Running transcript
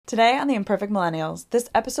Today on The Imperfect Millennials, this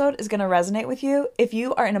episode is going to resonate with you if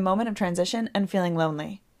you are in a moment of transition and feeling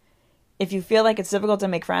lonely. If you feel like it's difficult to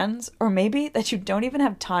make friends, or maybe that you don't even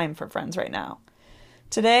have time for friends right now.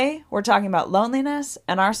 Today, we're talking about loneliness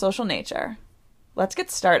and our social nature. Let's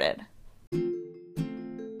get started.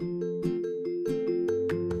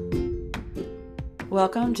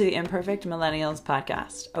 Welcome to the Imperfect Millennials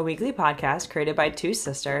podcast, a weekly podcast created by two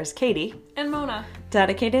sisters, Katie and Mona,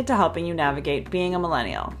 dedicated to helping you navigate being a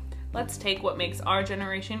millennial. Let's take what makes our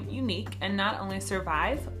generation unique and not only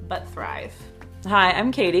survive, but thrive. Hi,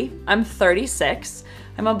 I'm Katie. I'm 36.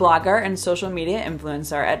 I'm a blogger and social media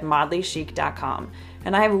influencer at modlychic.com.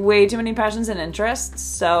 And I have way too many passions and interests,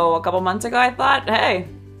 so a couple months ago I thought, hey,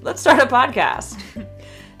 let's start a podcast.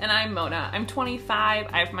 And I'm Mona. I'm 25.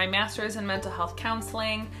 I have my master's in mental health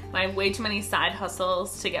counseling, and I have way too many side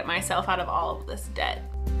hustles to get myself out of all of this debt.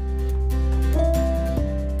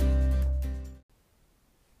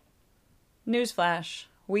 Newsflash.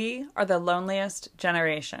 We are the loneliest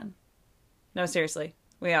generation. No, seriously,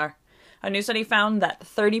 we are. A new study found that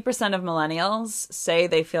 30% of millennials say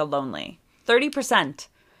they feel lonely. 30%.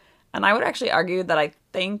 And I would actually argue that I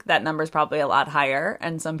think that number is probably a lot higher,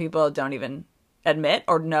 and some people don't even admit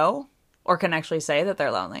or know or can actually say that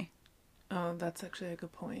they're lonely. Oh, that's actually a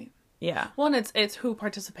good point. Yeah. Well, and it's who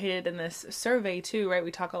participated in this survey too, right? We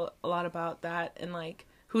talk a lot about that and like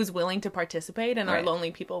who's willing to participate, and are lonely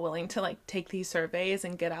people willing to like take these surveys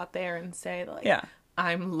and get out there and say like, yeah,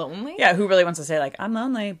 I'm lonely? Yeah, who really wants to say like, I'm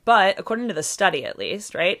lonely? But according to the study at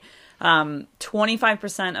least, right?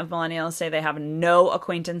 25% of millennials say they have no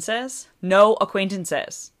acquaintances. No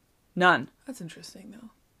acquaintances. None. That's interesting though.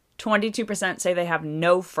 22% say they have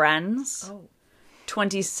no friends. Oh.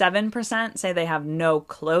 27% say they have no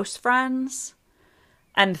close friends.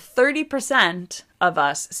 And 30% of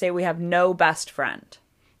us say we have no best friend.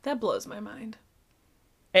 That blows my mind.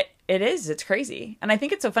 It is. It's crazy. And I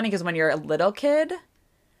think it's so funny because when you're a little kid,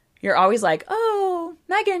 you're always like, oh,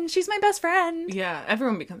 Megan, she's my best friend. Yeah,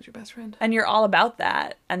 everyone becomes your best friend. And you're all about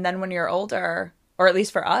that. And then when you're older, or at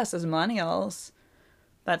least for us as millennials,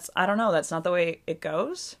 I don't know, that's not the way it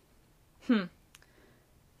goes.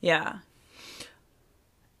 Yeah.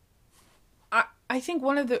 I think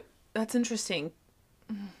that's interesting.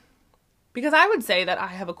 Because I would say that I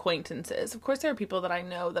have acquaintances. Of course, there are people that I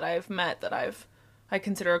know that I've met that I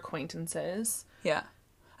consider acquaintances. Yeah.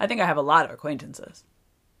 I think I have a lot of acquaintances.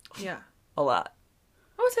 Yeah. A lot.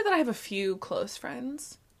 I would say that I have a few close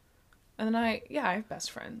friends. And then I have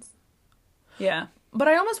best friends. Yeah. But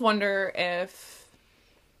I almost wonder if,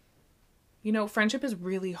 friendship is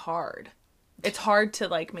really hard. It's hard to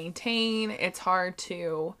like maintain. It's hard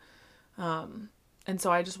to, and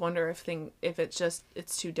so I just wonder if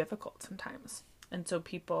it's too difficult sometimes. And so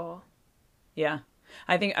people. Yeah.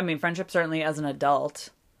 Friendship certainly as an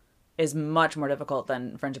adult is much more difficult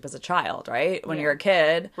than friendship as a child, right? When you're a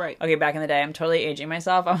kid. Right. Okay, back in the day, I'm totally aging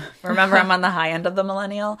myself. Remember, I'm on the high end of the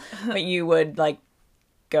millennial. But you would like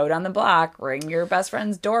go down the block, ring your best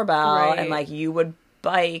friend's doorbell, and like you would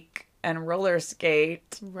bike and roller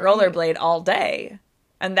skate, rollerblade all day.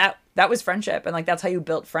 And that was friendship. And like, that's how you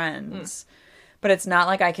built friends. But it's not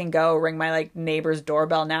like I can go ring my like neighbor's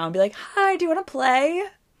doorbell now and be like, hi, do you want to play?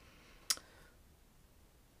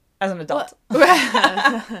 As an adult.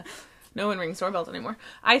 No one rings doorbells anymore.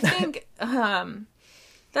 I think,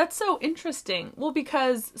 that's so interesting. Well,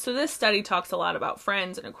 so this study talks a lot about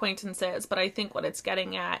friends and acquaintances, but I think what it's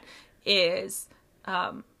getting at is,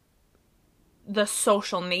 the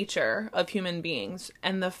social nature of human beings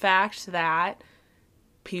and the fact that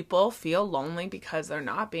people feel lonely because they're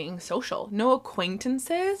not being social. No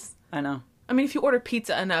acquaintances. I know. I mean, if you order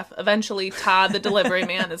pizza enough, eventually Todd, the delivery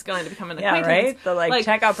man, is going to become an acquaintance. Yeah, right? The like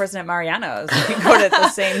checkout person at Mariano's. You go to at the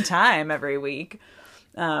same time every week.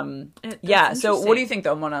 Yeah, so what do you think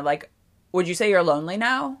though, Mona? Like, would you say you're lonely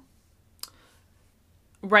now?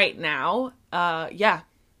 Right now, yeah.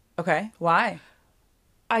 Okay, why?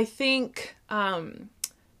 I think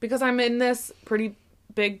because I'm in this pretty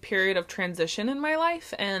big period of transition in my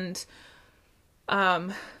life, and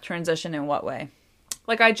transition in what way?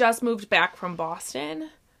 Like I just moved back from Boston,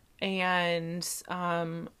 and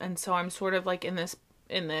so I'm sort of like in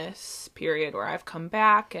this period where I've come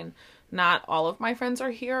back, and not all of my friends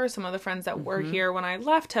are here. Some of the friends that were here when I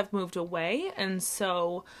left have moved away, and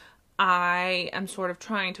so I am sort of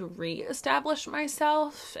trying to reestablish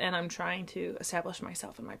myself, and I'm trying to establish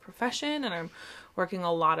myself in my profession, and I'm working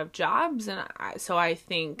a lot of jobs, and so I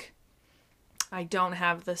think I don't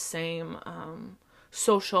have the same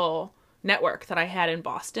social network that I had in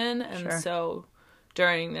Boston, and so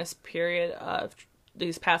during this period of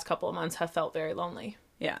these past couple of months have felt very lonely.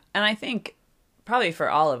 Yeah, and I think probably for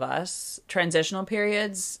all of us, transitional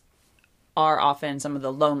periods are often some of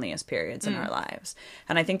the loneliest periods in our lives.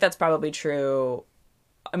 And I think that's probably true,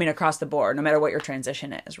 I mean, across the board, no matter what your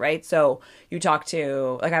transition is, right? So you talk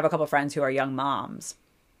to, like, I have a couple friends who are young moms,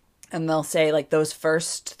 and they'll say, like, those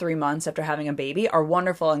first 3 months after having a baby are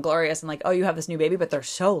wonderful and glorious, and like, oh, you have this new baby, but they're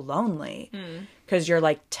so lonely because you're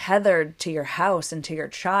like tethered to your house and to your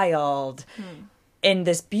child in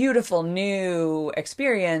this beautiful new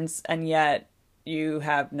experience, and yet you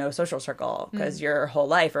have no social circle because your whole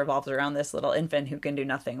life revolves around this little infant who can do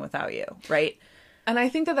nothing without you, right? And I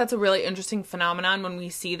think that that's a really interesting phenomenon when we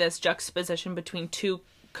see this juxtaposition between two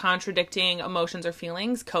contradicting emotions or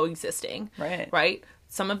feelings coexisting. Right?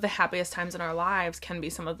 Some of the happiest times in our lives can be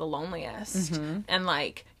some of the loneliest. And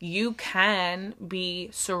like, you can be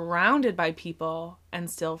surrounded by people and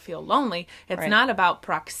still feel lonely. It's not about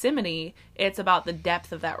proximity. It's about the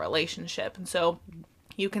depth of that relationship. And so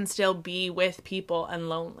you can still be with people and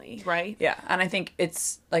lonely, right? Yeah. And I think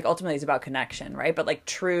it's like, ultimately it's about connection, right? But like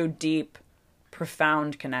true, deep,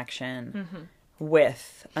 profound connection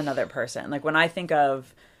with another person. Like, when I think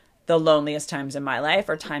of the loneliest times in my life,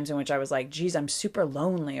 or times in which I was like, geez, I'm super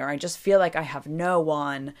lonely, or I just feel like I have no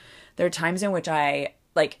one. There are times in which there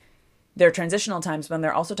are transitional times, but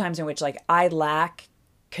there are also times in which like I lack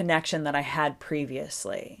connection that I had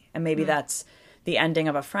previously. And maybe that's the ending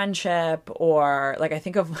of a friendship, or like I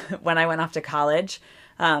think of when I went off to college,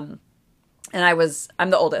 and I'm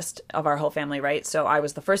the oldest of our whole family, right? So I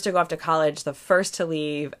was the first to go off to college, the first to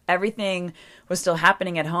leave. Everything was still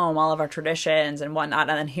happening at home, all of our traditions and whatnot.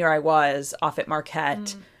 And then here I was off at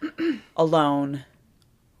Marquette alone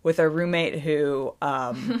with a roommate who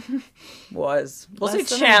was, we'll say,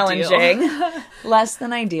 challenging. Less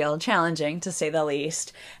than ideal, challenging to say the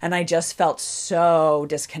least. And I just felt so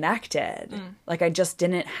disconnected. Like I just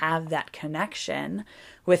didn't have that connection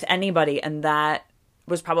with anybody. And that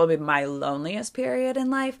was probably my loneliest period in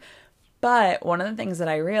life. But one of the things that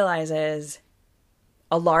I realize is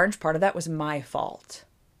a large part of that was my fault.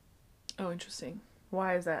 Oh, interesting.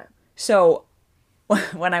 Why is that? So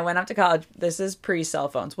when I went up to college, this is pre-cell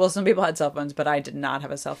phones. Well, some people had cell phones, but I did not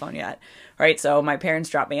have a cell phone yet. Right? So my parents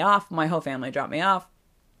dropped me off. My whole family dropped me off.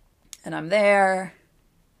 And I'm there.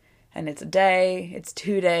 And it's a day. It's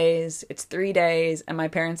 2 days. It's 3 days. And my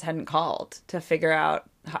parents hadn't called to figure out,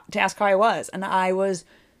 to ask how I was. And I was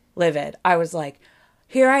livid. I was like,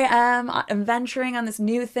 here I am. I'm venturing on this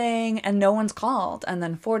new thing and no one's called. And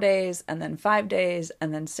then 4 days, and then 5 days,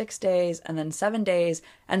 and then 6 days, and then 7 days,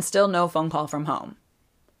 and still no phone call from home.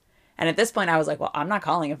 And at this point I was like, well, I'm not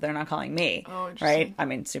calling if they're not calling me. Oh, interesting. Right? I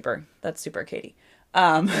mean, that's super Katie.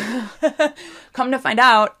 Come to find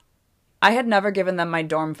out, I had never given them my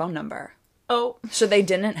dorm phone number. Oh. So they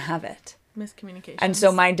didn't have it. Miscommunication. And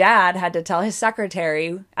so my dad had to tell his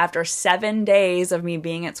secretary, after 7 days of me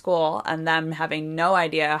being at school and them having no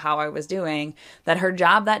idea how I was doing, that her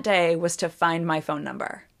job that day was to find my phone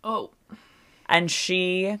number. Oh. And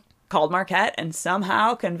she called Marquette and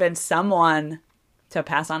somehow convinced someone to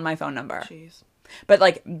pass on my phone number. Jeez. But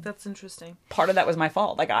like, that's interesting. Part of that was my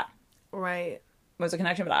fault. Like, right. Was a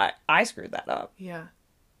connection, but I screwed that up. Yeah.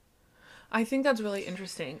 I think that's really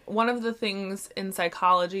interesting. One of the things in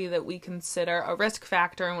psychology that we consider a risk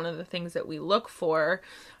factor, and one of the things that we look for,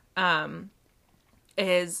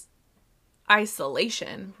 is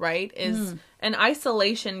isolation, right? And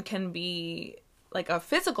isolation can be like a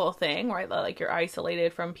physical thing, right? Like you're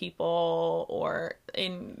isolated from people or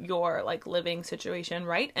in your like living situation,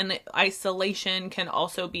 right? And isolation can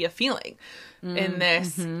also be a feeling in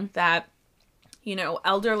this that, you know,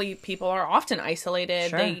 elderly people are often isolated.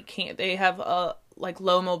 Sure. They have a like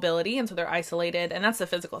low mobility, and so they're isolated, and that's the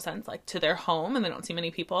physical sense, like to their home, and they don't see many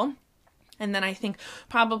people. And then I think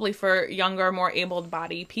probably for younger, more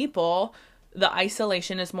able-bodied people, the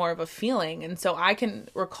isolation is more of a feeling. And so I can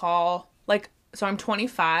recall, like, so I'm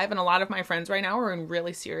 25, and a lot of my friends right now are in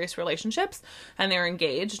really serious relationships, and they're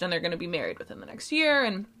engaged, and they're going to be married within the next year,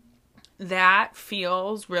 and that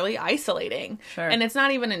feels really isolating. Sure. And it's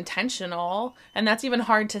not even intentional. And that's even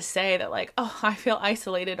hard to say that like, oh, I feel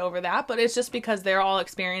isolated over that. But it's just because they're all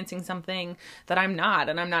experiencing something that I'm not,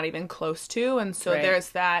 and I'm not even close to. And so there's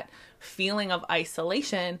that feeling of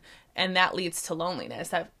isolation, and that leads to loneliness,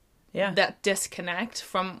 that disconnect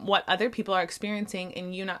from what other people are experiencing,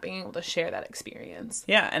 and you not being able to share that experience.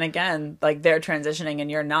 Yeah. And again, like they're transitioning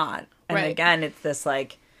and you're not. And again, it's this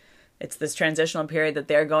like, it's this transitional period that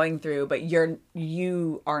they're going through, but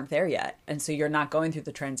you aren't there yet. And so you're not going through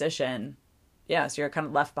the transition. Yeah, so you're kind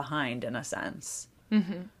of left behind in a sense.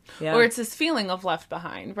 Mm-hmm. Yeah. Or it's this feeling of left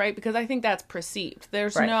behind, right? Because I think that's perceived.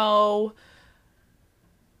 There's no,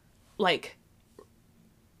 like,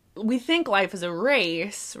 we think life is a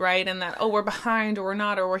race, right? And that, oh, we're behind or we're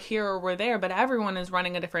not, or we're here or we're there, but everyone is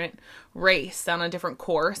running a different race on a different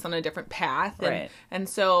course, on a different path. And, Right. and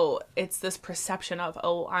so it's this perception of,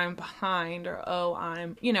 oh, I'm behind, or, oh,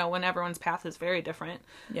 I'm, when everyone's path is very different.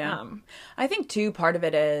 Yeah. I think too, part of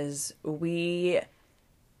it is we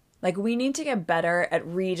need to get better at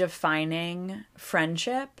redefining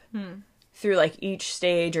friendship through like each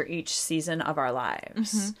stage or each season of our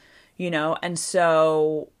lives, and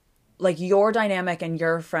so like your dynamic and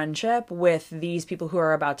your friendship with these people who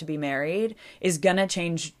are about to be married is gonna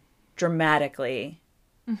change dramatically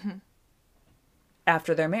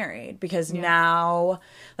after they're married, because now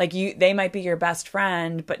like they might be your best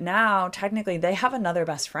friend, but now technically they have another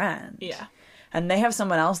best friend. Yeah. And they have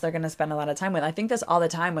someone else they're going to spend a lot of time with. I think this all the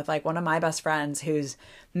time with like one of my best friends who's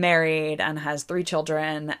married and has 3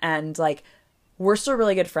 children, and like we're still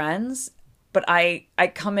really good friends, but I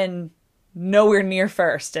come in nowhere near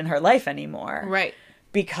first in her life anymore. Right.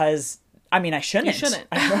 Because I mean, I shouldn't. You shouldn't.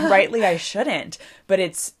 Rightly, I shouldn't. But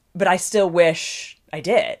I still wish I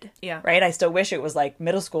did. Yeah. Right? I still wish it was like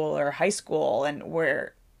middle school or high school, and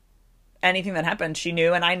where anything that happened, she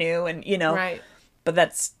knew and I knew, and Right. But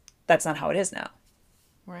that's not how it is now.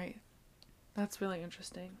 Right. That's really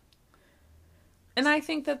interesting. And I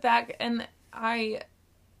think and I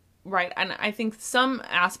think some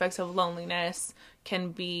aspects of loneliness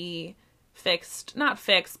can be not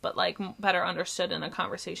fixed, but like better understood in a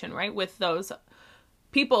conversation, right? With those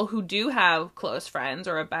people who do have close friends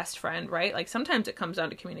or a best friend, right? Like sometimes it comes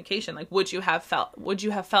down to communication. Like, would you have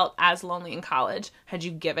felt as lonely in college had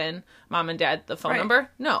you given mom and dad the phone number?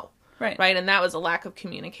 No. Right. Right. And that was a lack of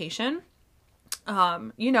communication.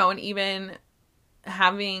 And even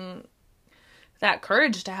having that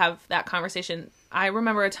courage to have that conversation. I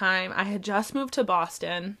remember a time I had just moved to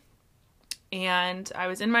Boston and I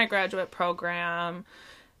was in my graduate program.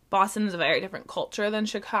 Boston is a very different culture than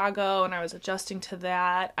Chicago, and I was adjusting to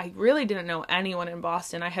that. I really didn't know anyone in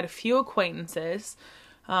Boston. I had a few acquaintances.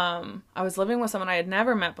 I was living with someone I had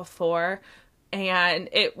never met before, and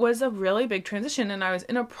it was a really big transition, and I was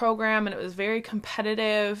in a program, and it was very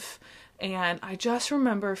competitive, and I just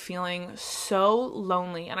remember feeling so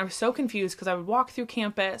lonely, and I was so confused because I would walk through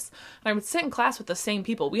campus, and I would sit in class with the same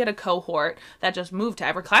people. We had a cohort that just moved to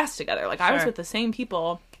every class together. Like, I was with the same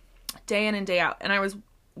people day in and day out, and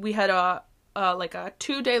we had a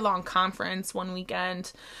 2-day long conference one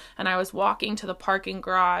weekend, and I was walking to the parking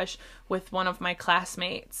garage with one of my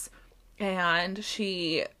classmates, and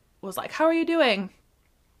she was like, "How are you doing?"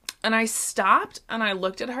 And I stopped and I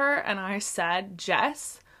looked at her and I said,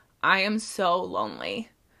 "Jess, I am so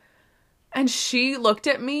lonely." And she looked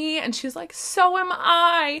at me and she's like, "So am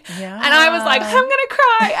I." Yeah. And I was like, "I'm gonna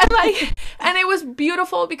cry." And it was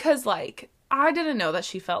beautiful because like I didn't know that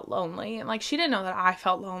she felt lonely, and like she didn't know that I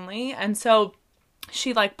felt lonely. And so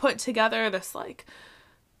she like put together this like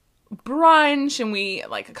brunch, and we,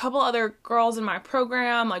 like a couple other girls in my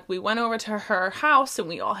program, like we went over to her house and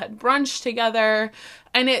we all had brunch together,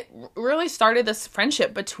 and it really started this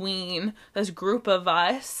friendship between this group of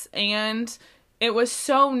us, and it was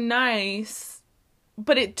so nice.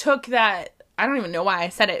 But it took that, I don't even know why I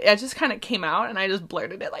said it. It just kind of came out and I just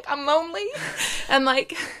blurted it like, "I'm lonely." And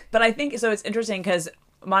like, but I think so. It's interesting because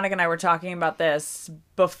Monica and I were talking about this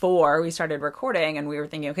before we started recording, and we were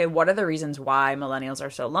thinking, okay, what are the reasons why millennials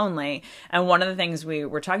are so lonely? And one of the things we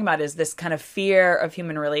were talking about is this kind of fear of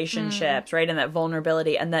human relationships, right? And that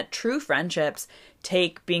vulnerability, and that true friendships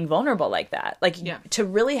take being vulnerable like that. Like, to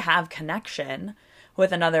really have connection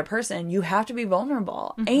with another person, you have to be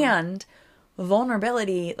vulnerable. And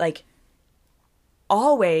vulnerability, like,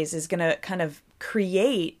 always is going to kind of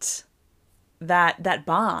create that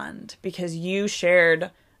bond, because you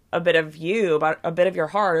shared a bit of you, about a bit of your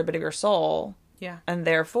heart, a bit of your soul. Yeah. And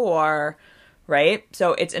therefore, right?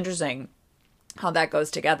 So it's interesting how that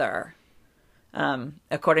goes together.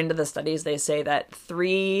 According to the studies, they say that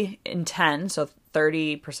 3 in 10, so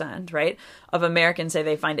 30%, right, of Americans say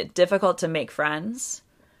they find it difficult to make friends.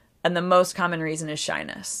 And the most common reason is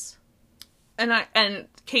shyness. And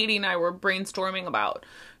Katie and I were brainstorming about,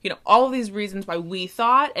 all of these reasons why we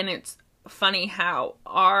thought, and it's funny how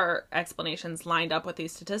our explanations lined up with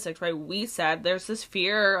these statistics, right? We said there's this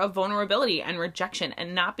fear of vulnerability and rejection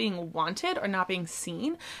and not being wanted or not being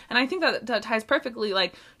seen. And I think that ties perfectly,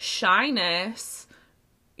 like, shyness,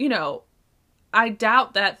 I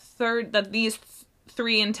doubt that these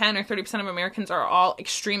 3 in 10 or 30% of Americans are all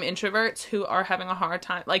extreme introverts who are having a hard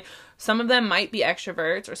time. Like, some of them might be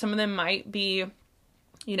extroverts, or some of them might be,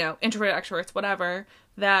 introverted extroverts, whatever,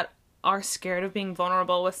 that are scared of being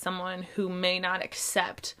vulnerable with someone who may not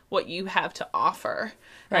accept what you have to offer.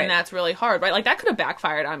 Right. And that's really hard, right? Like, that could have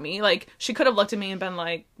backfired on me. Like, she could have looked at me and been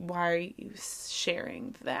like, why are you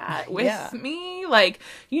sharing that with me? Like,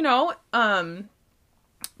 you know,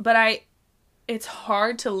 but it's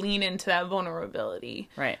hard to lean into that vulnerability.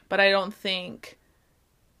 Right. But I don't think,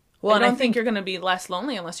 well, I don't think you're going to be less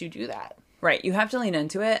lonely unless you do that. Right. You have to lean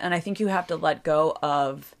into it. And I think you have to let go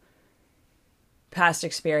of past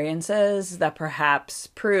experiences that perhaps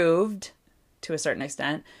proved, to a certain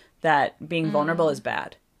extent, that being vulnerable is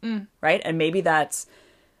bad. Right? And maybe that's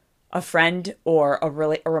a friend or a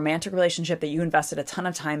romantic relationship that you invested a ton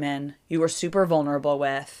of time in, you were super vulnerable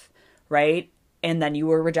with, right? And then you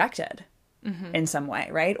were rejected in some way,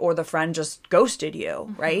 right? Or the friend just ghosted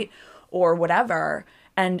you, right? Or whatever.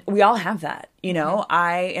 And we all have that. You know,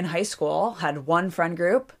 I, in high school, had one friend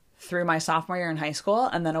group through my sophomore year in high school.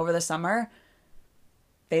 And then over the summer,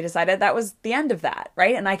 they decided that was the end of that,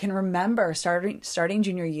 right? And I can remember starting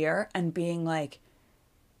junior year and being like,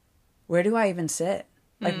 where do I even sit?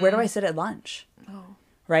 Like, where do I sit at lunch? Oh.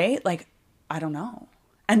 Right? Like, I don't know.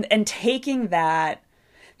 And taking that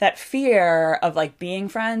fear of like being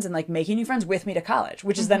friends and like making new friends with me to college,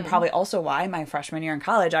 which is then probably also why my freshman year in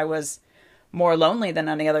college, I was more lonely than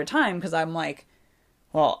any other time. Because I'm like,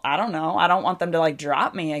 well, I don't know. I don't want them to like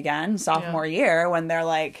drop me again sophomore year when they're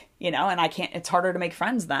like, you know, and I can't, it's harder to make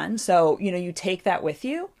friends then. So, you know, you take that with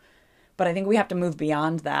you. But I think we have to move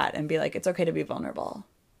beyond that and be like, it's okay to be vulnerable.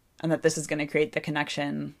 And that this is going to create the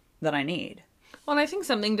connection that I need. Well, and I think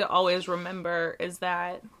something to always remember is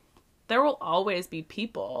that there will always be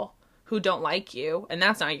people who don't like you, and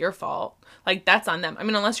that's not your fault. Like, that's on them. I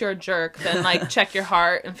mean, unless you're a jerk, then, like, check your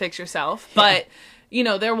heart and fix yourself. But, you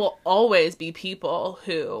know, there will always be people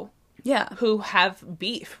who have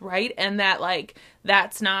beef, right? And that, like,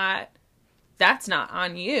 that's not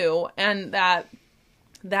on you. And that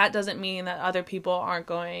doesn't mean that other people aren't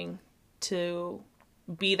going to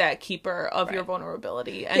be that keeper of your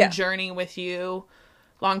vulnerability and journey with you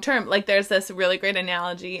long term. Like, there's this really great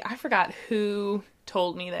analogy. I forgot who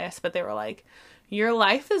told me this, but they were like, your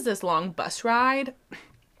life is this long bus ride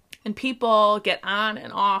and people get on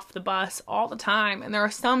and off the bus all the time. And there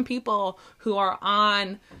are some people who are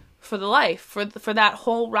on for the life, for that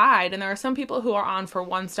whole ride. And there are some people who are on for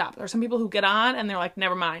one stop. There are some people who get on and they're like,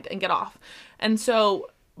 never mind, and get off. And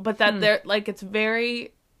so, but that they're like, it's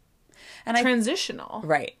very transitional.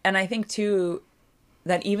 Right. And I think too,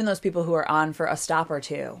 that even those people who are on for a stop or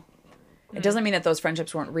two, it doesn't mean that those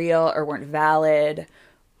friendships weren't real or weren't valid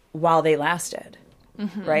while they lasted.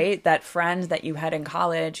 Right? That friend that you had in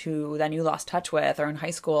college who then you lost touch with, or in high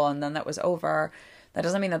school and then that was over, that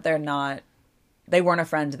doesn't mean that they weren't a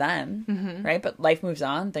friend then. Right? But life moves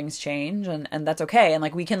on, things change, and that's okay. And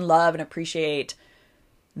like, we can love and appreciate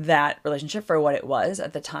that relationship for what it was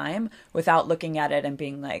at the time without looking at it and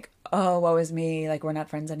being like, oh, woe is me, like, we're not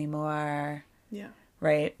friends anymore. Yeah.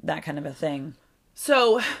 Right? That kind of a thing.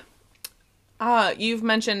 So, you've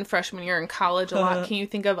mentioned freshman year in college a lot. Can you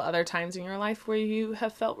think of other times in your life where you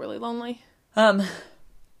have felt really lonely?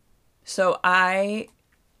 So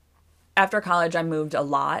after college, I moved a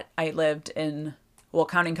lot. I lived in, well,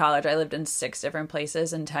 counting college, I lived in 6 different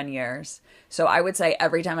places in 10 years. So I would say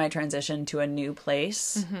every time I transitioned to a new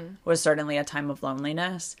place was certainly a time of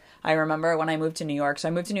loneliness. I remember when I moved to New York. So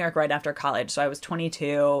I moved to New York right after college. So I was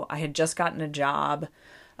 22. I had just gotten a job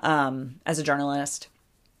as a journalist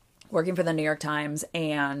working for the New York Times.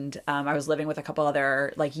 And I was living with a couple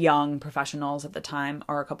other like young professionals at the time,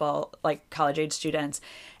 or a couple like college age students.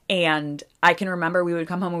 And I can remember we would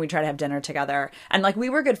come home and we'd try to have dinner together. And like, we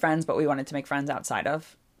were good friends, but we wanted to make friends outside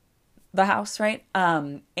of the house, right?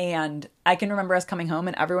 And I can remember us coming home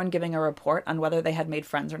and everyone giving a report on whether they had made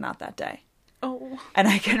friends or not that day. Oh. And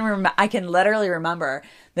I can literally remember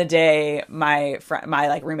the day my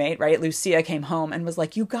like roommate, right, Lucia, came home and was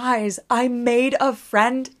like, "You guys, I made a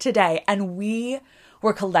friend today." And we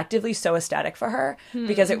were collectively so ecstatic for her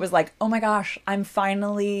because it was like, oh my gosh, I'm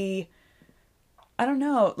finally, I don't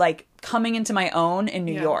know, like coming into my own in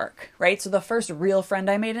New York, right? So the first real friend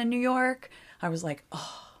I made in New York, I was like,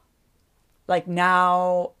 oh, like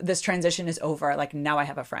now this transition is over. Like now I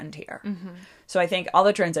have a friend here. So I think all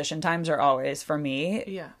the transition times are always, for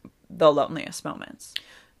me, the loneliest moments.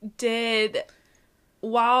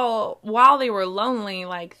 While they were lonely,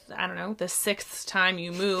 like, I don't know, the 6th time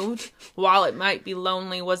you moved, while it might be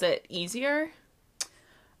lonely, was it easier?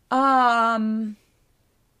 I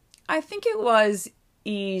think it was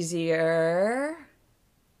easier.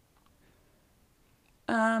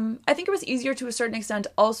 I think it was easier to a certain extent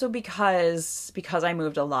also because I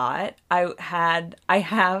moved a lot. I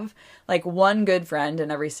have like one good friend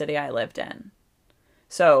in every city I lived in.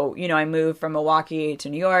 So, you know, I moved from Milwaukee to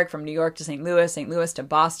New York, from New York to St. Louis to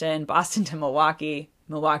Boston, Boston to Milwaukee,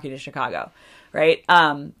 Milwaukee to Chicago, right?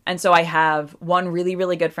 And so I have one really,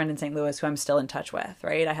 really good friend in St. Louis who I'm still in touch with,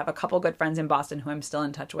 right? I have a couple good friends in Boston who I'm still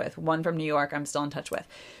in touch with. One from New York I'm still in touch with.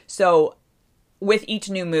 So with each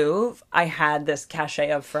new move, I had this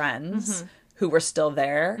cachet of friends who were still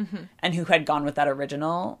there and who had gone through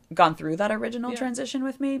that original transition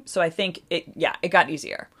with me. So I think it got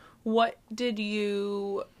easier. What did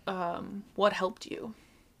you, what helped you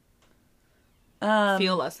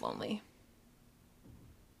feel less lonely?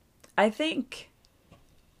 I think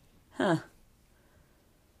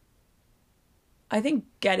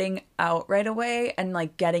getting out right away and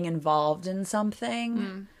like getting involved in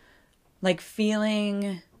something, like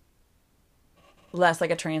feeling less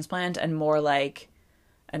like a transplant and more like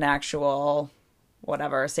an actual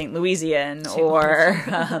whatever, St. Louisian or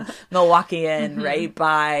Milwaukeean, right?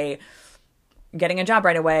 By getting a job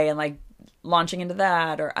right away and like launching into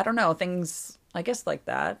that, or I don't know, things, I guess, like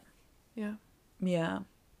that. Yeah. Yeah.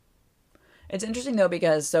 It's interesting though,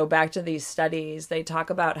 because so back to these studies, they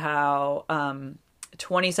talk about how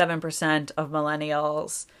 27% of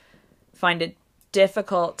millennials find it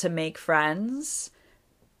difficult to make friends.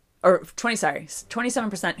 Or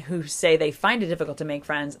 27% who say they find it difficult to make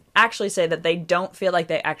friends actually say that they don't feel like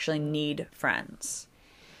they actually need friends.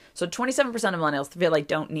 So 27% of millennials feel like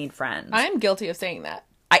don't need friends. I am guilty of saying that.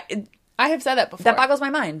 I have said that before. That boggles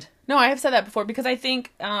my mind. No, I have said that before because I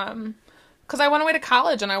think, because I went away to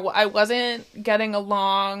college and I wasn't getting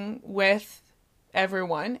along with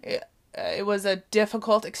everyone. It was a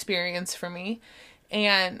difficult experience for me.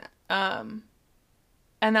 And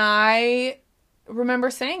I remember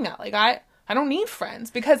saying that, like, I don't need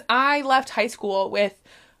friends because I left high school with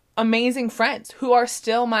amazing friends who are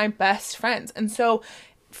still my best friends. And so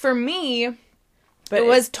for me, it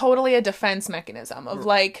was totally a defense mechanism of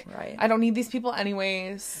like, right. I don't need these people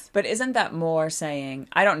anyways. But isn't that more saying,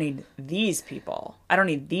 I don't need these people. I don't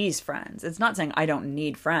need these friends. It's not saying I don't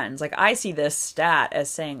need friends. Like, I see this stat as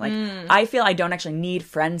saying, like, I feel I don't actually need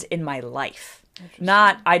friends in my life.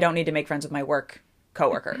 Not, I don't need to make friends with my work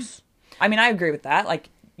coworkers. I mean, I agree with that. Like,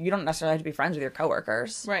 you don't necessarily have to be friends with your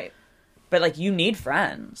coworkers. Right. But, like, you need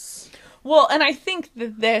friends. Well, and I think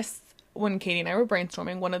that when Katie and I were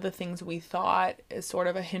brainstorming, one of the things we thought is sort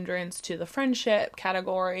of a hindrance to the friendship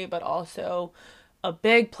category, but also a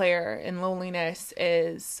big player in loneliness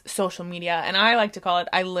is social media. And I like to call it,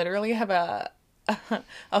 I literally have a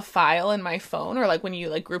file in my phone, or like when you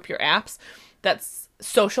like group your apps, that's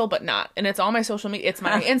social but not, and it's all my social media. It's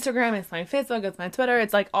my Instagram, it's my Facebook, it's my Twitter,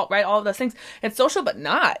 it's like all of those things. It's social but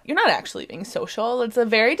not. You're not actually being social. It's a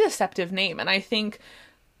very deceptive name. And I think,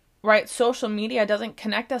 right, social media doesn't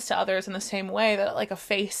connect us to others in the same way that like a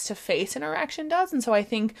face-to-face interaction does. And so I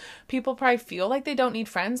think people probably feel like they don't need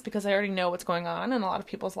friends because they already know what's going on in a lot of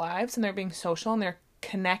people's lives and they're being social and they're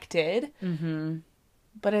connected.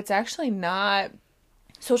 But it's actually not.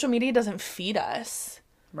 Social media doesn't feed us.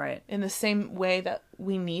 Right. In the same way that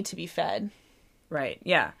we need to be fed. Right.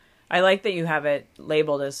 Yeah. I like that you have it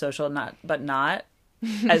labeled as social, not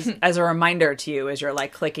as a reminder to you as you're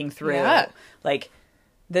like clicking through. Yeah. Like,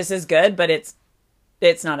 this is good, but it's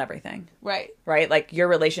not everything. Right. Right? Like, your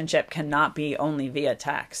relationship cannot be only via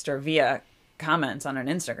text or via comments on an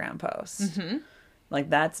Instagram post. Like,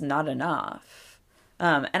 that's not enough.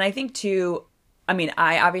 And I think too, I mean,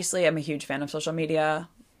 I obviously am a huge fan of social media.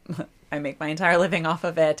 I make my entire living off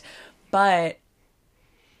of it. But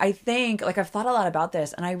I think, like, I've thought a lot about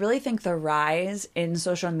this, and I really think the rise in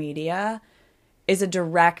social media is a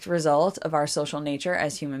direct result of our social nature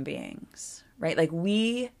as human beings, right? Like,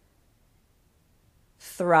 we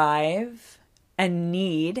thrive and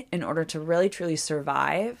need, in order to really truly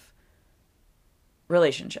survive,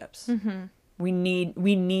 relationships. We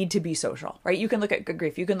need to be social, right? You can look at, good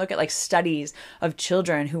grief, you can look at like studies of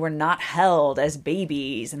children who were not held as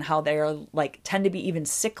babies and how they're like tend to be even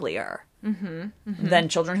sicklier than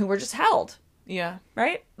children who were just held. Yeah.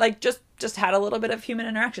 Right? Like just had a little bit of human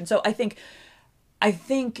interaction. So I think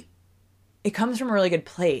it comes from a really good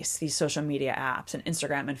place, these social media apps and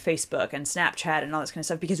Instagram and Facebook and Snapchat and all this kind of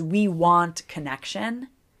stuff, because we want connection.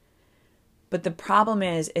 But the problem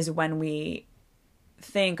is when we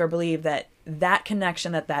think or believe that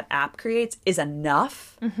connection that app creates is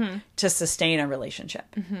enough to sustain a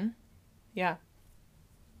relationship. Yeah.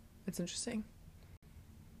 It's interesting.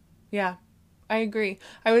 Yeah. I agree.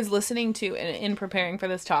 I was listening to, in preparing for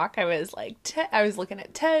this talk, I was like, I was looking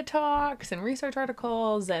at TED Talks and research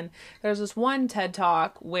articles, and there's this one TED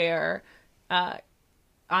Talk where,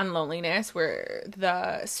 on loneliness, where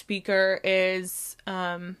the speaker is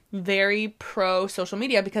very pro social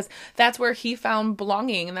media, because that's where he found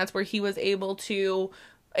belonging, and that's where he was able to,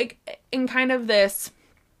 like, in kind of this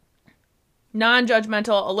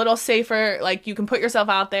non-judgmental, a little safer, like, you can put yourself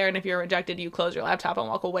out there, and if you're rejected, you close your laptop and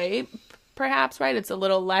walk away, perhaps, right? It's a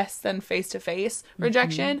little less than face-to-face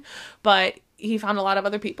rejection, but he found a lot of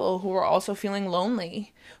other people who were also feeling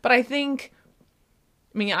lonely. But I think,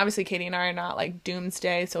 I mean, obviously Katie and I are not like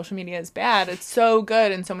doomsday, social media is bad. It's so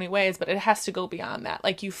good in so many ways, but it has to go beyond that.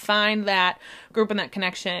 Like, you find that group and that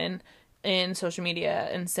connection in social media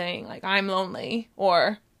and saying, like, I'm lonely,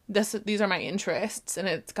 or these are my interests, and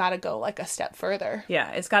it's got to go like a step further.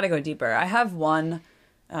 Yeah, it's got to go deeper. I have one,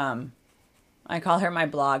 I call her my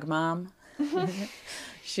blog mom.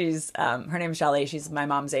 She's, her name's Shelly. She's my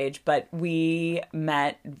mom's age, but we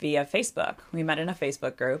met via Facebook. We met in a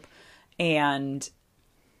Facebook group, and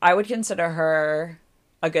I would consider her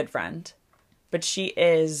a good friend, but she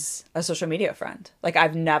is a social media friend. Like,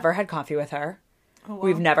 I've never had coffee with her. Oh, wow.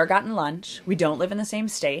 We've never gotten lunch. We don't live in the same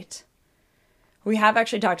state. We have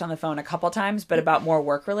actually talked on the phone a couple times, but about more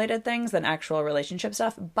work-related things than actual relationship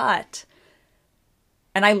stuff. But,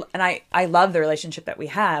 and I love the relationship that we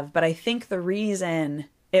have, but I think the reason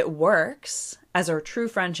it works as a true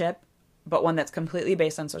friendship, but one that's completely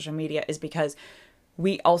based on social media, is because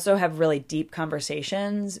we also have really deep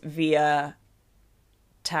conversations via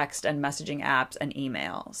text and messaging apps and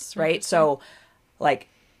emails, right? Mm-hmm. So, like,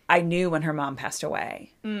 I knew when her mom passed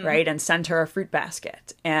away, right? And sent her a fruit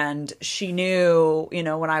basket. And she knew, you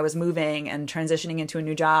know, when I was moving and transitioning into a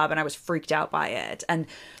new job, and I was freaked out by it. And,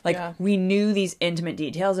 like, we knew these intimate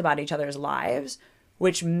details about each other's lives,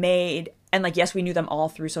 which made, and, like, yes, we knew them all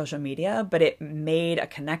through social media, but it made a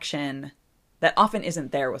connection that often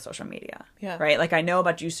isn't there with social media, right? Like, I know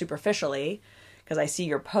about you superficially because I see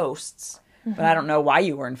your posts, but I don't know why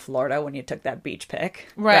you were in Florida when you took that beach pic,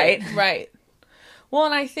 right? Right. Well,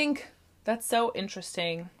 and I think that's so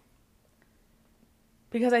interesting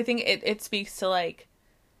because I think it speaks to, like,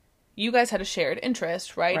 you guys had a shared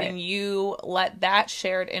interest, right? And you let that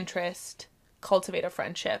shared interest cultivate a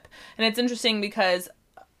friendship. And it's interesting because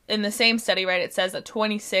in the same study, right, it says that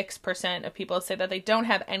 26% of people say that they don't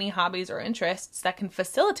have any hobbies or interests that can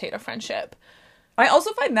facilitate a friendship. I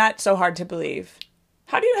also find that so hard to believe.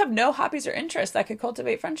 How do you have no hobbies or interests that could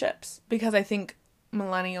cultivate friendships? Because I think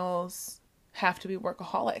millennials have to be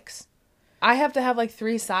workaholics. I have to have like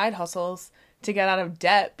 3 side hustles to get out of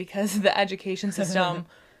debt because the education system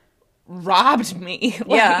robbed me.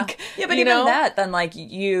 Like, yeah, but even that, then, like,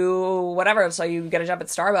 you, whatever, so you get a job at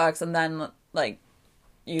Starbucks, and then, like,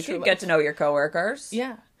 you can get to know your coworkers.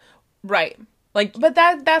 Yeah. Right. Like, but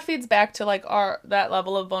that feeds back to, like, that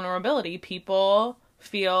level of vulnerability. People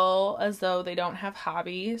feel as though they don't have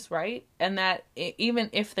hobbies, right? And that even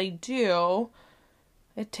if they do,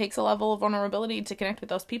 it takes a level of vulnerability to connect with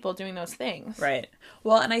those people doing those things. Right.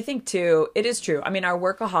 Well, and I think, too, it is true. I mean, our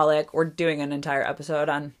workaholic, we're doing an entire episode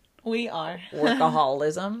on... We are.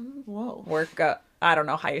 Workaholism. Whoa. I don't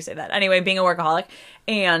know how you say that. Anyway, being a workaholic.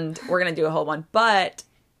 And we're going to do a whole one. But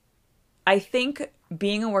I think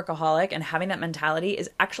being a workaholic and having that mentality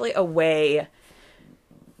is actually a way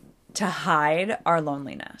to hide our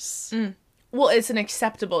loneliness. Well, it's an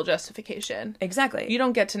acceptable justification. Exactly. You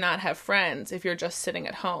don't get to not have friends if you're just sitting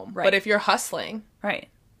at home. Right. But if you're hustling. Right.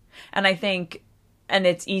 And I think, and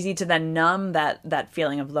it's easy to then numb that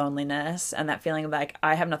feeling of loneliness and that feeling of, like,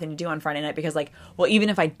 I have nothing to do on Friday night because, like, well, even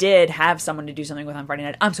if I did have someone to do something with on Friday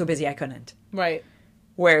night, I'm so busy I couldn't. Right.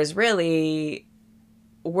 Whereas really,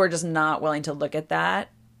 we're just not willing to look at that,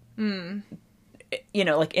 you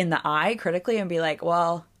know, like, in the eye critically and be like,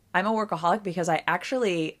 well, I'm a workaholic because I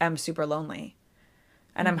actually am super lonely.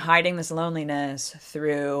 And I'm hiding this loneliness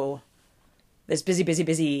through this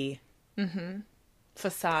busy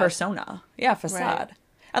facade. Persona. Yeah, facade. Right.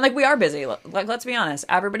 And, like, we are busy. Like, let's be honest.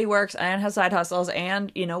 Everybody works and has side hustles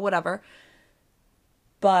and, you know, whatever.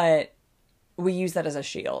 But we use that as a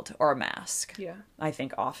shield or a mask. Yeah. I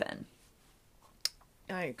think often.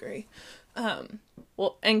 I agree.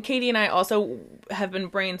 Well, and Katie and I also have been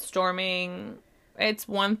brainstorming. It's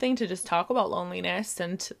one thing to just talk about loneliness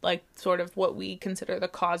and, like, sort of what we consider the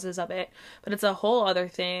causes of it, but it's a whole other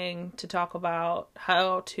thing to talk about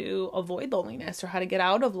how to avoid loneliness or how to get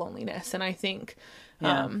out of loneliness. And I think,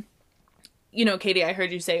 you know, Katie, I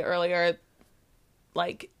heard you say earlier,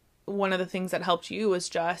 like, one of the things that helped you was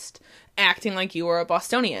just acting like you were a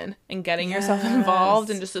Bostonian and getting yourself involved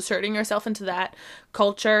and just asserting yourself into that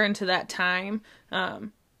culture, into that time.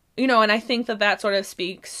 You know, and I think that sort of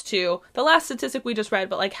speaks to the last statistic we just read,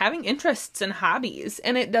 but like having interests and hobbies.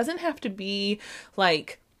 And it doesn't have to be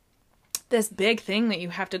like this big thing that you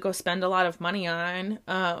have to go spend a lot of money on.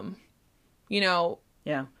 You know,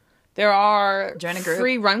 there are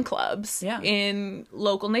free run clubs in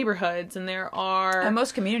local neighborhoods, and and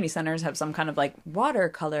most community centers have some kind of like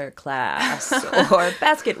watercolor class or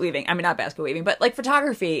basket weaving. I mean, not basket weaving, but like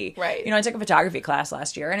photography. Right. You know, I took a photography class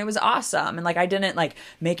last year and it was awesome. And like, I didn't like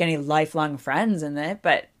make any lifelong friends in it,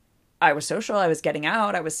 but I was social. I was getting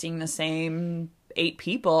out. I was seeing the same 8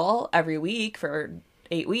 people every week for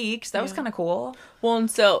 8 weeks. That was kind of cool. Well,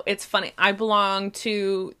 and so it's funny. I belong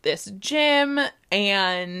to this gym,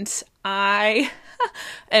 and I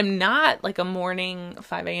am not like a morning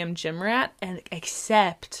 5 a.m. gym rat, and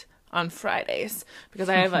except on Fridays, because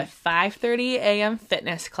I have a 5:30 a.m.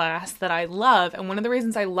 fitness class that I love. And one of the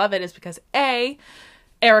reasons I love it is because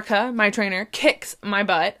Erica, my trainer, kicks my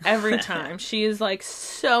butt every time. She is like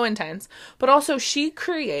so intense, but also she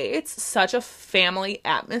creates such a family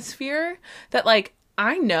atmosphere that like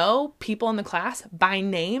I know people in the class by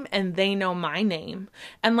name and they know my name.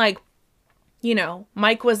 And like, you know,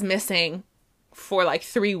 Mike was missing for like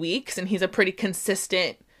 3 weeks and he's a pretty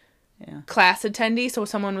consistent class attendee. So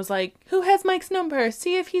someone was like, who has Mike's number?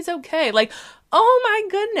 See if he's okay. Like, oh my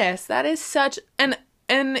goodness, that is such and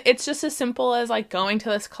it's just as simple as like going to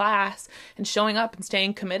this class and showing up and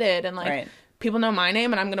staying committed and like people know my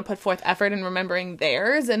name and I'm going to put forth effort in remembering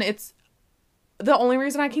theirs. And it's the only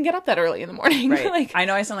reason I can get up that early in the morning. Right. Like, I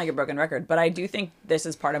know I sound like a broken record, but I do think this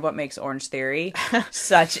is part of what makes Orange Theory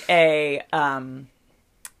such a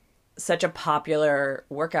popular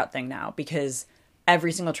workout thing now, because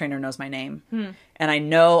every single trainer knows my name. And I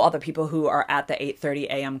know all the people who are at the 8:30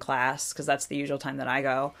 a.m. class, because that's the usual time that I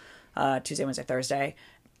go, Tuesday, Wednesday, Thursday.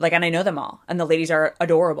 Like, and I know them all, and the ladies are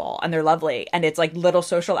adorable and they're lovely. And it's like little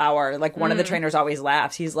social hour. Like one of the trainers always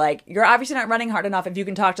laughs. He's like, you're obviously not running hard enough if you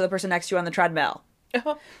can talk to the person next to you on the treadmill.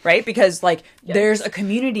 Right? Because like there's a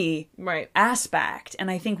community aspect. And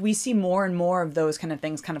I think we see more and more of those kind of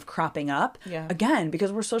things kind of cropping up again,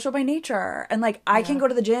 because we're social by nature. And like, I can go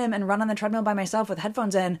to the gym and run on the treadmill by myself with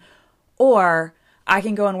headphones in, or I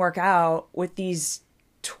can go and work out with these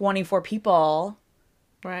 24 people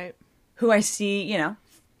who I see, you know,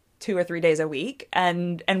 2 or 3 days a week,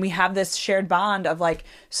 and we have this shared bond of like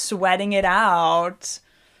sweating it out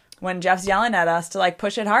when Jeff's yelling at us to like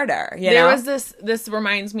push it harder. There was this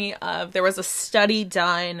reminds me of, there was a study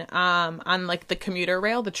done on like the commuter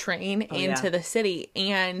rail, the train into the city,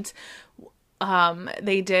 and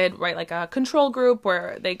they did like a control group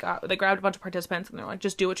where they grabbed a bunch of participants and they're like,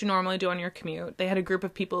 just do what you normally do on your commute. They had a group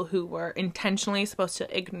of people who were intentionally supposed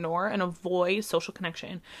to ignore and avoid social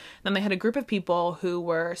connection. Then they had a group of people who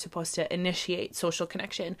were supposed to initiate social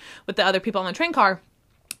connection with the other people on the train car.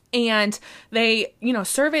 And they, you know,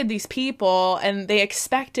 surveyed these people, and they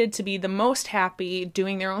expected to be the most happy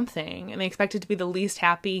doing their own thing, and they expected to be the least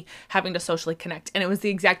happy having to socially connect. And it was the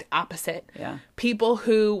exact opposite. Yeah. People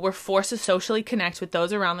who were forced to socially connect with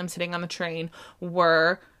those around them sitting on the train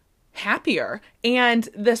were happier. And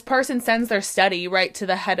this person sends their study right to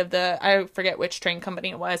the head of I forget which train company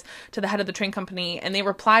it was, to the head of the train company, and they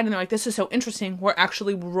replied and they're like, this is so interesting. We're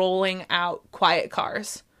actually rolling out quiet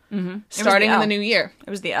cars. Starting in the new year. It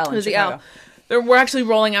was the L. It was the L. We're actually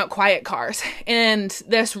rolling out quiet cars. And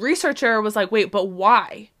this researcher was like, wait, but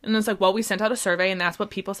why? And it's like, well, we sent out a survey and that's what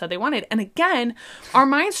people said they wanted. And again, our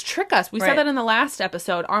minds trick us. We said that in the last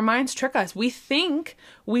episode. Our minds trick us. We think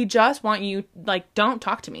we just want you, like, don't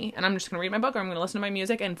talk to me. And I'm just going to read my book, or I'm going to listen to my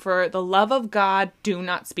music. And for the love of God, do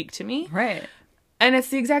not speak to me. Right. And it's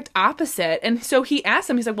the exact opposite. And so he asked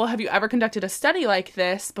them, he's like, well, have you ever conducted a study like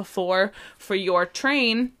this before for your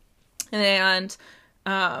train? And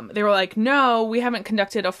they were like, no, we haven't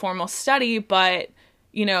conducted a formal study, but,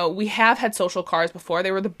 you know, we have had social cars before.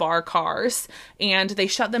 They were the bar cars, and they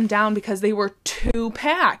shut them down because they were too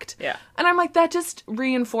packed. Yeah. And I'm like, that just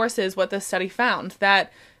reinforces what this study found,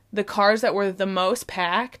 that the cars that were the most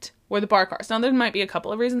packed were the bar cars. Now, there might be a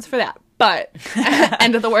couple of reasons for that, but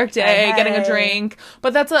end of the workday, getting a drink,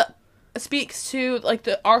 but speaks to like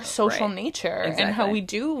our social nature and how we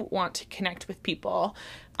do want to connect with people.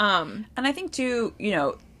 And I think too, you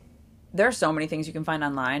know, there are so many things you can find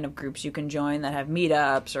online of groups you can join that have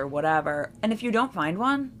meetups or whatever. And if you don't find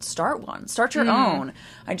one. Start your own.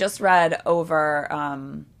 I just read over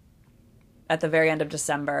at the very end of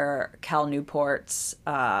December, Cal Newport's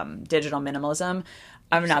Digital Minimalism.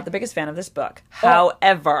 I'm not the biggest fan of this book.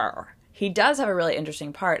 However, he does have a really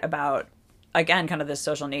interesting part about, again, kind of this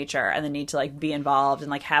social nature and the need to like be involved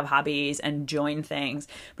and like have hobbies and join things.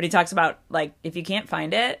 But he talks about like, if you can't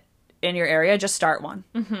find it in your area, just start one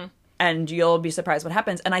and you'll be surprised what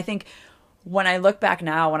happens. And I think when I look back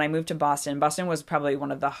now, when I moved to Boston, Boston was probably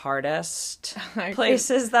one of the hardest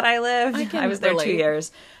places that I lived. I was there 2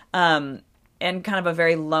 years. And kind of a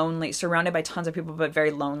very lonely, surrounded by tons of people, but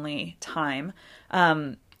very lonely time.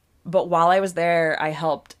 But while I was there, I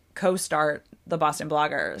helped co-start the Boston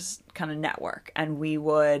Bloggers kind of network. And we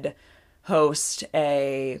would host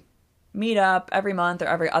a meetup every month or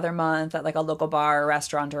every other month at like a local bar or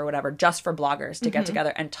restaurant or whatever, just for bloggers to get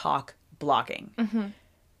together and talk blogging.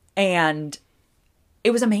 And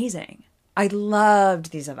it was amazing. I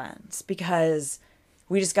loved these events because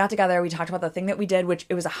we just got together. We talked about the thing that we did, which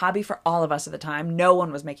it was a hobby for all of us at the time. No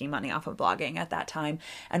one was making money off of blogging at that time.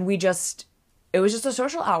 And it was just a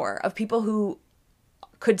social hour of people who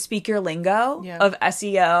could speak your lingo of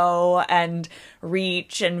SEO and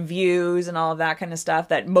reach and views and all of that kind of stuff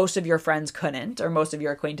that most of your friends couldn't, or most of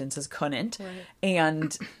your acquaintances couldn't. Right.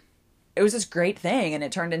 And it was this great thing. And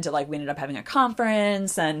it turned into like, we ended up having a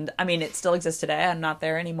conference, and I mean, it still exists today. I'm not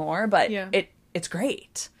there anymore, but it's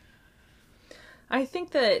great. I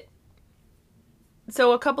think that,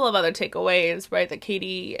 so a couple of other takeaways, right, that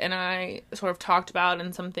Katie and I sort of talked about,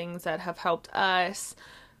 and some things that have helped us.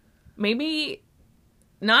 Maybe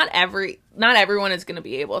not everyone is going to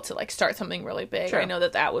be able to like start something really big. True. I know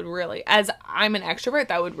that would really, as I'm an extrovert,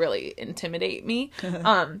 that would really intimidate me.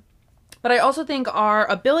 But I also think our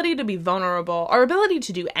ability to be vulnerable, our ability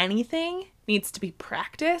to do anything needs to be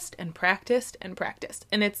practiced and practiced and practiced.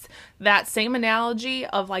 And it's that same analogy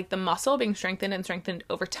of like the muscle being strengthened and strengthened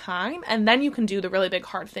over time. And then you can do the really big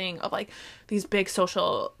hard thing of like these big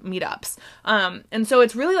social meetups. And so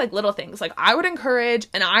it's really like little things. Like I would encourage,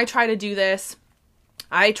 and I try to do this,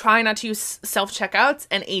 I try not to use self-checkouts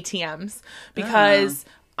and ATMs because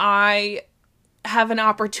I have an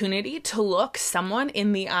opportunity to look someone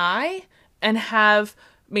in the eye and have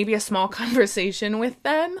maybe a small conversation with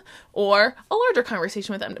them, or a larger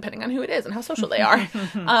conversation with them, depending on who it is and how social they are.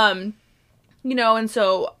 And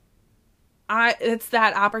so it's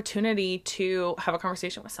that opportunity to have a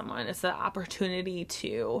conversation with someone. It's the opportunity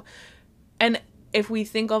to, and if we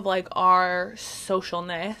think of like our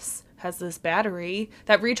socialness has this battery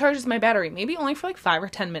that recharges my battery, maybe only for like 5 or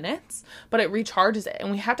 10 minutes, but it recharges it. And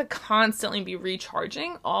we have to constantly be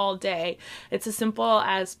recharging all day. It's as simple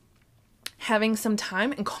as having some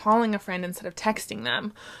time and calling a friend instead of texting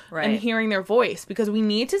them, and hearing their voice, because we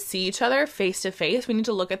need to see each other face to face. We need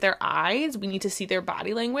to look at their eyes. We need to see their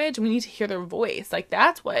body language. We need to hear their voice. Like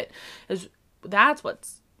that's what's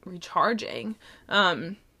recharging.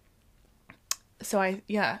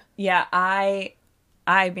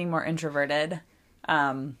 I being more introverted,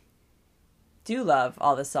 do love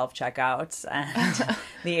all the self-checkouts and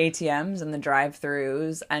the ATMs and the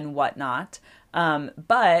drive-thrus and whatnot.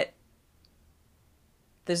 But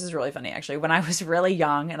this is really funny, actually. When I was really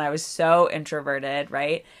young and I was so introverted,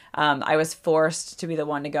 right? I was forced to be the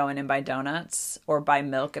one to go in and buy donuts or buy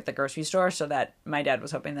milk at the grocery store, so that my dad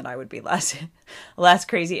was hoping that I would be less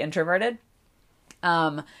crazy introverted.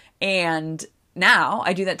 And now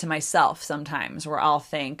I do that to myself sometimes, where I'll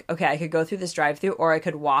think, okay, I could go through this drive-thru, or I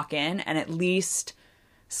could walk in and at least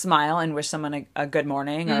smile and wish someone a good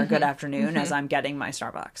morning or a good afternoon as I'm getting my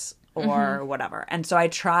Starbucks or whatever. And so I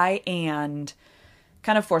try and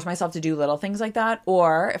kind of force myself to do little things like that.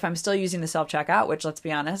 Or if I'm still using the self-checkout, which, let's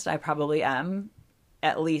be honest, I probably am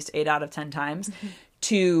at least 8 out of 10 times,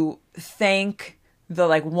 to thank the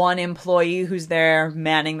like one employee who's there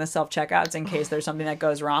manning the self-checkouts in case there's something that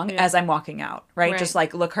goes wrong as I'm walking out, right? Just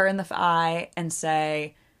like look her in the eye and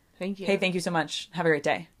say, thank you. Hey, thank you so much. Have a great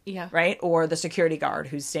day. Yeah. Right? Or the security guard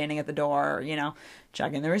who's standing at the door,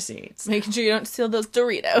 checking the receipts. Making sure you don't steal those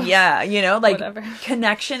Doritos. Yeah. Whatever.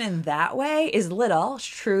 Connection in that way is little. It's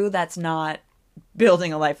true, that's not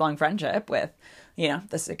building a lifelong friendship with,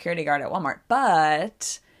 the security guard at Walmart.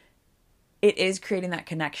 But it is creating that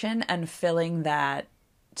connection and filling that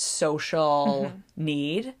social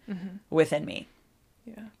need within me.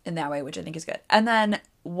 Yeah. In that way, which I think is good. And then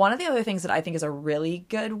one of the other things that I think is a really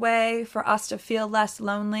good way for us to feel less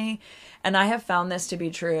lonely, and I have found this to be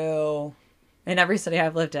true in every city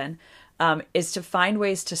I've lived in, is to find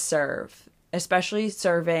ways to serve, especially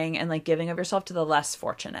serving and like giving of yourself to the less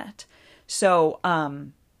fortunate. So,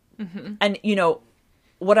 and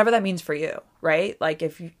whatever that means for you, right? Like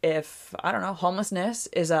if I don't know, homelessness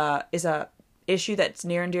is a issue that's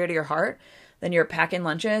near and dear to your heart, then you're packing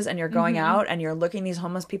lunches and you're going out and you're looking these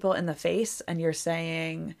homeless people in the face and you're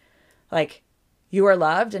saying, like, you are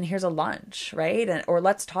loved and here's a lunch, right? Or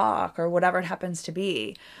let's talk, or whatever it happens to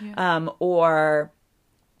be. Yeah. Or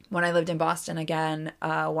when I lived in Boston again,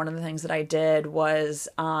 one of the things that I did was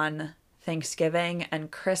on Thanksgiving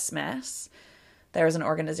and Christmas, there was an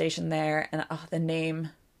organization there, and the name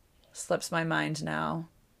slips my mind now.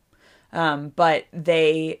 But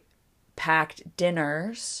they packed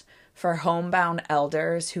dinners for homebound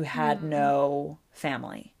elders who had no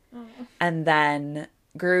family. And then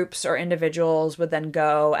groups or individuals would then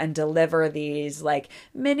go and deliver these like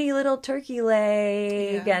mini little turkey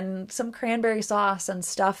leg and some cranberry sauce and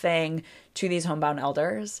stuffing to these homebound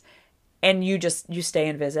elders. And you stay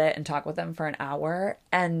and visit and talk with them for an hour.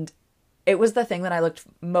 And it was the thing that I looked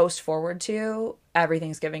most forward to every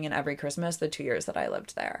Thanksgiving and every Christmas, the 2 years that I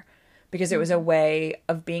lived there, because it was a way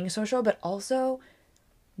of being social, but also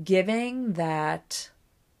giving that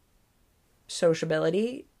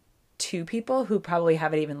sociability to people who probably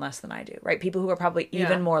have it even less than I do, right? People who are probably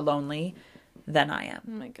even more lonely than I am.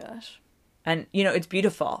 Oh my gosh. And, it's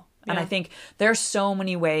beautiful. Yeah. And I think there are so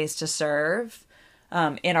many ways to serve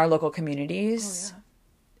in our local communities. Oh, yeah.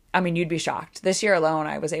 I mean, you'd be shocked. This year alone,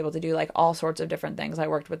 I was able to do like all sorts of different things. I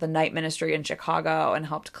worked with the night ministry in Chicago and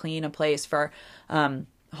helped clean a place for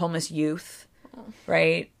homeless youth,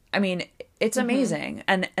 right? I mean, it's amazing.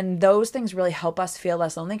 And those things really help us feel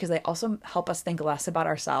less lonely because they also help us think less about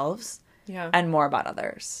ourselves and more about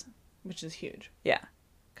others. Which is huge. Yeah.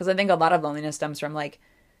 Because I think a lot of loneliness stems from like,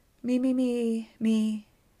 me.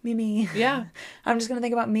 Yeah. I'm just going to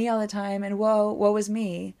think about me all the time and woe is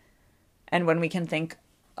me. And when we can think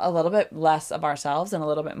a little bit less of ourselves and a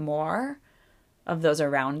little bit more of those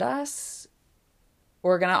around us,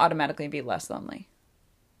 we're going to automatically be less lonely.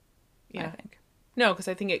 Yeah. I think. No, because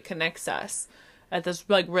I think it connects us at this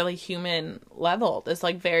like really human level, this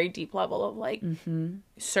like very deep level of like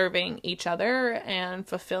serving each other and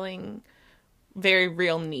fulfilling very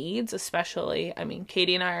real needs, especially, I mean,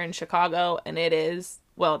 Katie and I are in Chicago and it's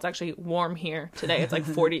actually warm here today. It's like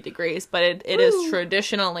 40 degrees, but it is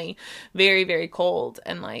traditionally very, very cold.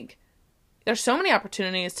 And like, there's so many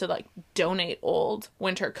opportunities to like donate old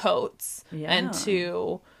winter coats and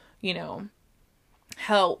to,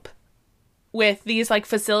 help with these like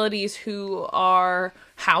facilities who are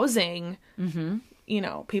housing,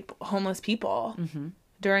 people, homeless people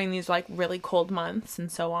during these like really cold months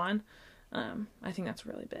and so on. I think that's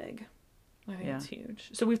really big. I think it's huge.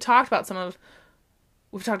 So we've talked about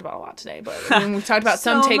a lot today, but we've talked about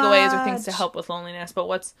some takeaways or things to help with loneliness, but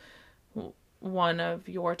what's one of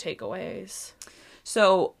your takeaways?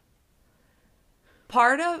 So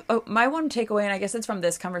part of my one takeaway, and I guess it's from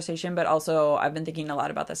this conversation, but also I've been thinking a lot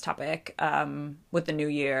about this topic with the new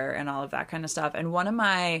year and all of that kind of stuff. And one of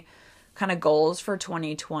my kind of goals for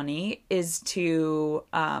 2020 is to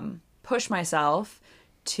push myself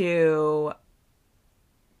to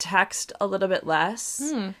text a little bit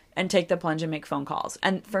less and take the plunge and make phone calls.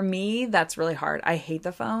 And for me, that's really hard. I hate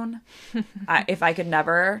the phone. If I could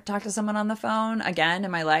never talk to someone on the phone again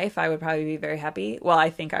in my life, I would probably be very happy. Well, I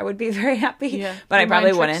think I would be very happy, but I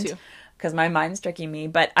probably wouldn't because my mind's tricking me,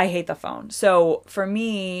 but I hate the phone. So for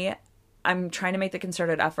me, I'm trying to make the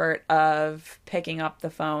concerted effort of picking up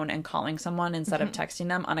the phone and calling someone instead of texting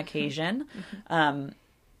them on occasion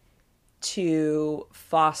to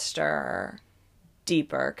foster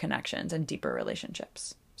deeper connections and deeper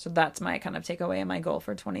relationships. So that's my kind of takeaway and my goal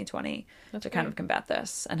for 2020 to kind of combat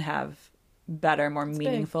this and have better, more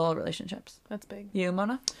meaningful relationships. That's big. You,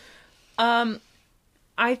 Mona?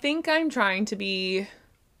 I think I'm trying to be,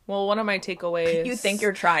 one of my takeaways. You think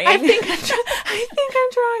you're trying? I think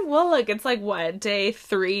I'm trying. Well, look, it's like what, day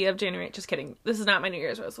 3 of January? Just kidding. This is not my New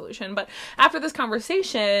Year's resolution, but after this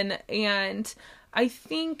conversation, and I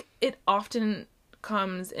think it often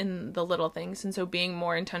comes in the little things, and so being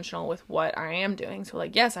more intentional with what I am doing. So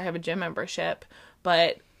like, yes, I have a gym membership,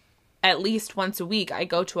 but at least once a week I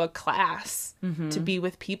go to a class to be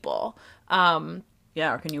with people. Or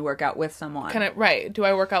can you work out with someone? Do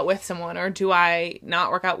I work out with someone, or do I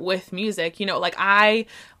not work out with music? Like I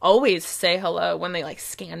always say hello when they like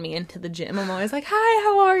scan me into the gym. I'm always like, hi,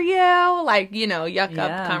 how are you? Like, yuck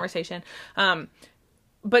up conversation.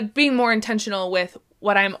 But being more intentional with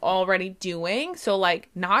what I'm already doing. So like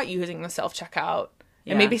not using the self-checkout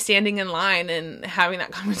and maybe standing in line and having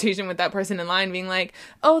that conversation with that person in line being like,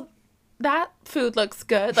 oh, that food looks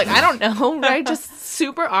good. Like, I don't know, right? Just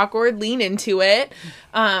super awkward. Lean into it.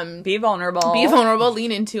 Be vulnerable,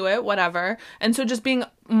 lean into it, whatever. And so just being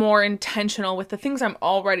more intentional with the things I'm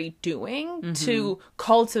already doing to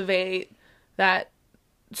cultivate that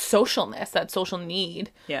socialness, that social need.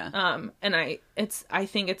 And I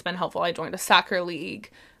think it's been helpful. I joined a soccer league.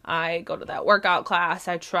 I go to that workout class.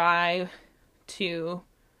 I try to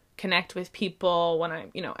connect with people when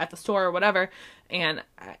I'm, you know, at the store or whatever. And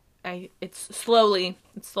it's slowly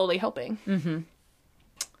helping. Mm-hmm.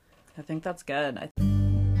 I think that's good.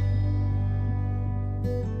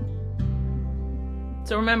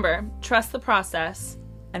 So remember, trust the process.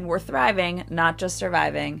 And we're thriving, not just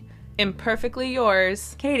surviving. Imperfectly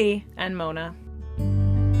yours, Katie and Mona.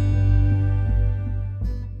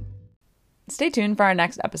 Stay tuned for our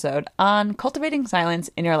next episode on cultivating silence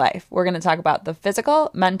in your life. We're going to talk about the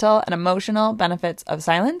physical, mental, and emotional benefits of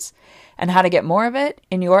silence and how to get more of it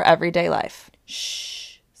in your everyday life.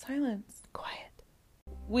 Shh. Silence. Quiet.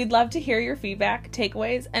 We'd love to hear your feedback,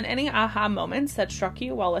 takeaways, and any aha moments that struck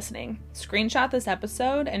you while listening. Screenshot this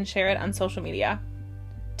episode and share it on social media.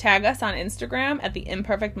 Tag us on Instagram at The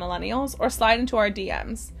Imperfect Millennials or slide into our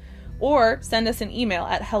DMs. Or send us an email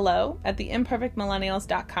at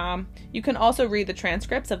hello@theimperfectmillennials.com. You can also read the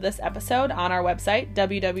transcripts of this episode on our website,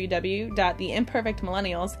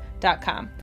 www.theimperfectmillennials.com.